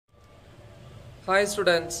Hi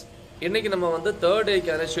students, இன்னைக்கு நம்ம வந்து third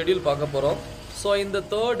dayக்கான ஷெட்யூல் பார்க்க போறோம். ஸோ இந்த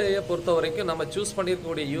third day பொறுத்த வரைக்கும் நம்ம சூஸ்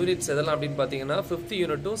பண்ணியிருக்கக்கூடிய யூனிட்ஸ் எதெல்லாம் அப்படின்னு பார்த்தீங்கன்னா 5th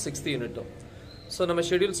யூனிட்டும் 6th யூனிட்டும். ஸோ நம்ம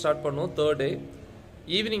ஷெட்யூல் ஸ்டார்ட் பண்ணுவோம். third day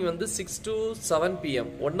ஈவினிங் வந்து 6 to 7 pm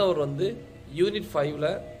 1 hour வந்து unit 5ல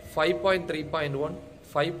 5.3.1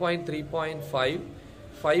 5.3.5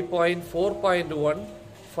 5.4.1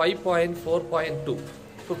 5.4.2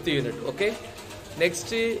 5th unit. Okay, next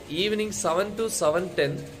evening 7 to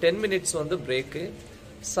 7:10 10 minutes வந்து break.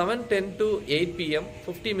 7:10 to 8 pm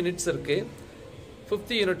 50 minutes இருக்கு.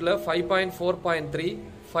 5th unitல 5.4.3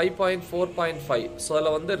 5.4.5. ஸோ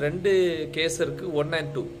அதில் வந்து ரெண்டு கேஸ் இருக்கு, 1 and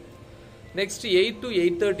 2. next 8 to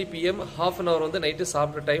 8:30 pm half an hour வந்து நைட்டு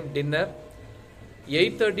சாப்பிட்ற time dinner.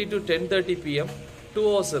 8:30 to 10:30 pm 2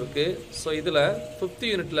 hours இருக்கு. ஸோ இதில் 5th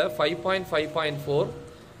unitல 5.5.4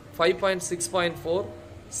 5.6.4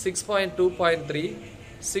 6.2.3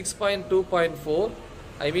 6.2.4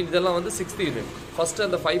 I mean இதெல்லாம் வந்து 6th unit. ஃபர்ஸ்ட்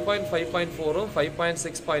அந்த 5.5.4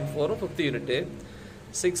 5.6.4 5th unit.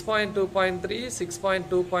 6.2.3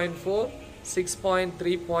 6.2.4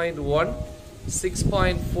 6.3.1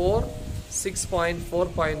 6.4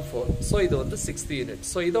 6.4.4 ஸோ இது வந்து 6th unit.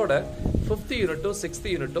 ஸோ இதோட 5th யூனிட்டும் 6th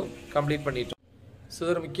யூனிட்டும் கம்ப்ளீட் பண்ணிட்டோம். ஸோ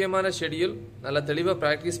இது ஒரு முக்கியமான ஷெட்யூல். நல்லா தெளிவாக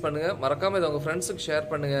ப்ராக்டிஸ் பண்ணுங்கள். மறக்காமல் இதை உங்கள் ஃப்ரெண்ட்ஸுக்கு ஷேர்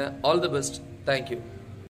பண்ணுங்கள். All the best. தேங்க்யூ.